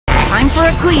Time for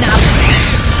a cleanup.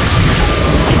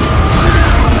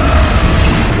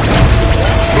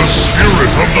 The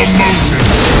spirit of the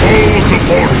mountains falls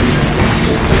upon you.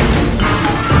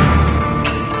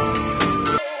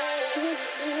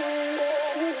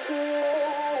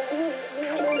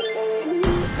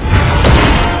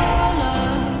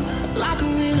 Like a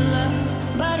real love,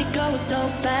 but it goes so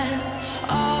fast.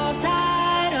 All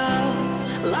tied up,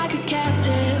 like a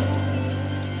captive.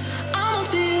 I'm on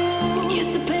to you.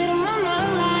 Used to pay to my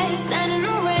own life, standing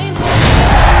a rainbow.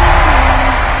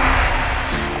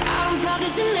 I haven't felt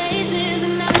this in ages,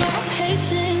 and I know my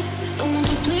patience. So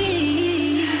won't you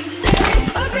please stay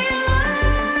a bit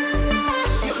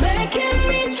longer? You're making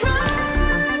me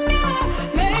stronger,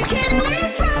 making me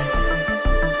stronger.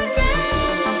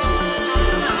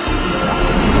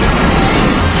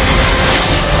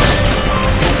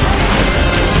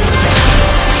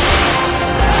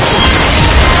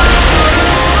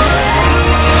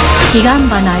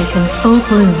 Gigambana is in full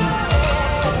bloom.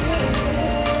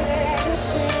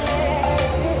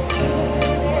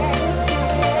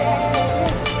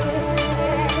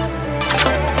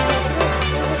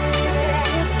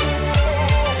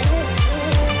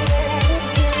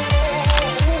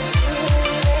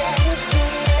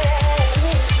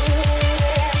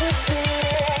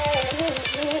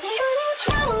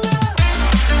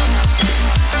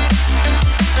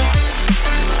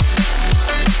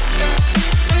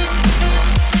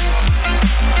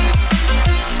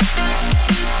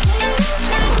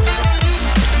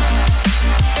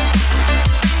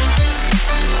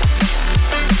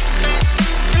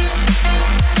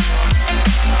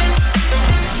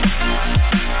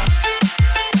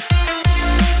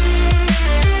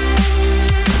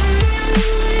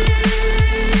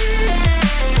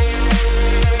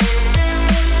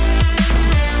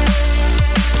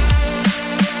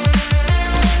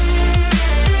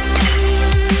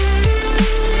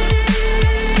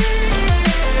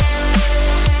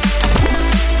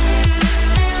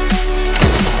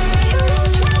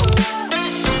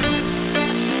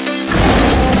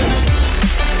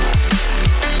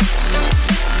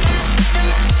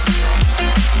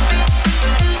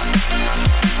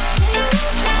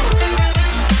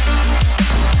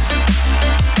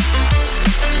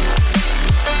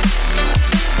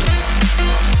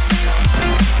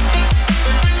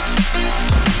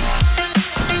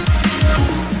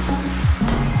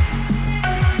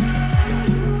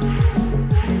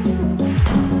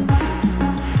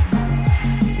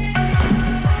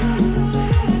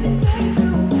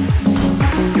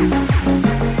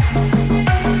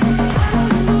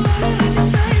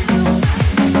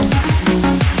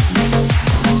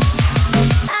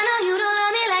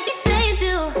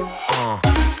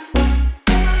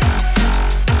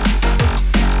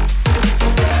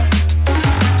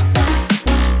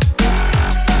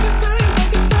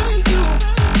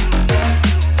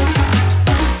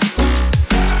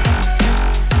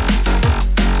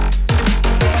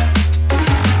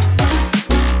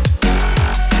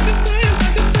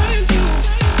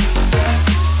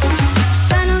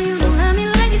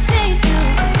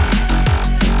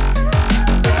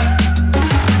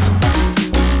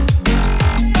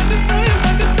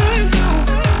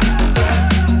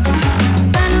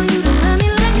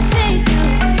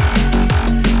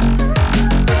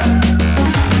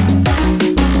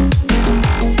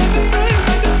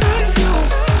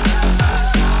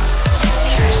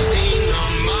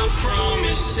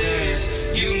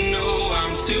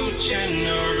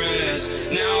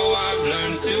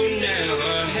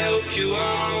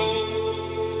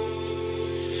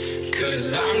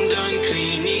 Cause I'm done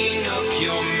cleaning up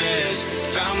your mess.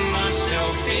 Found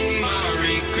myself in my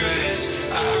regrets.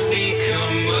 I've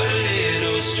become a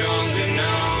little stronger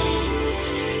now.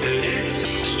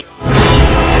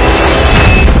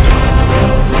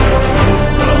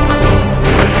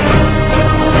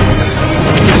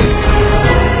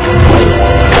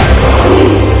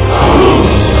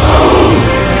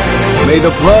 May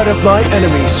the blood of my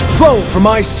enemies flow from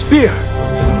my spear!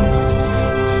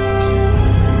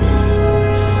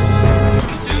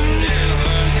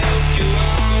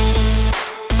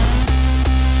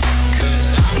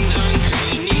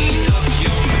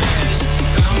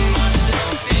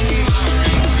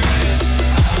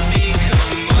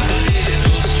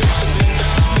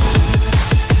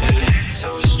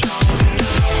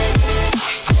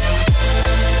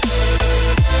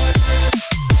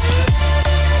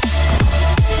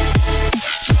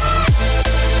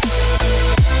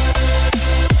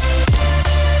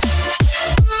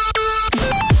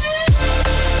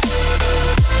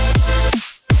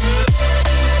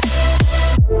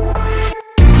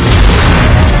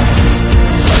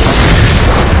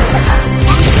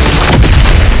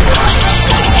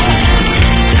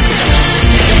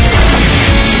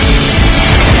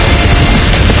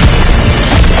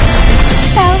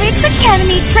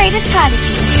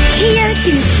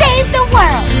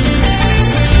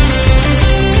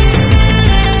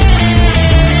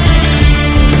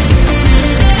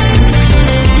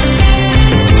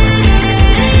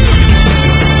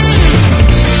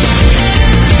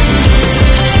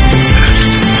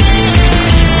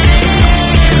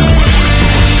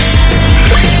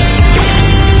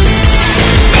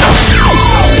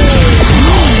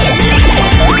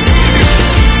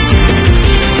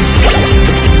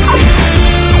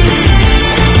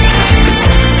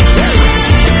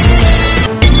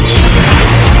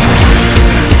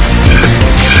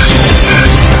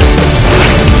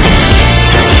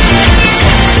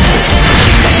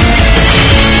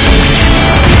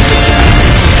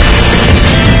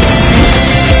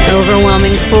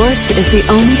 the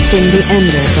only thing the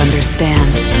Enders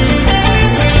understand.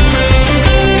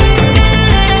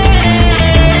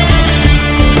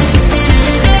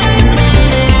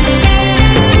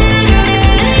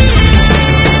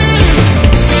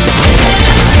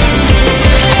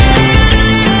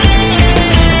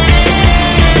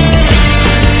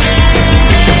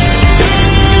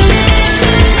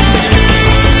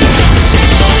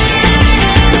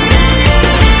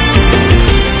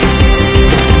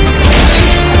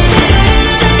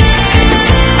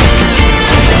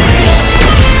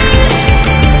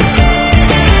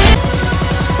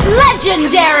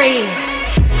 Legendary!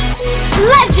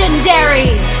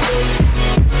 Legendary!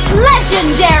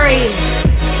 Legendary!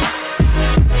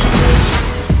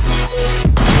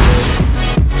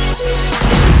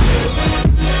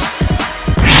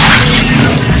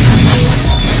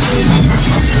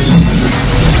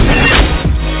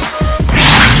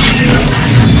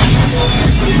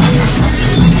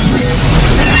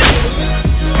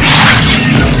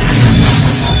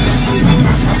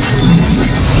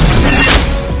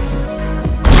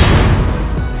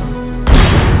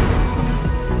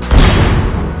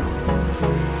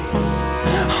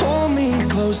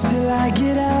 Till I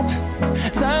get up,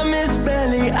 time is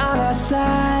barely on our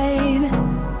side.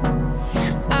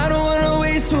 I don't wanna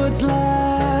waste what's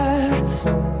left.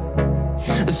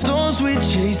 The storms we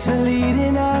chase are leading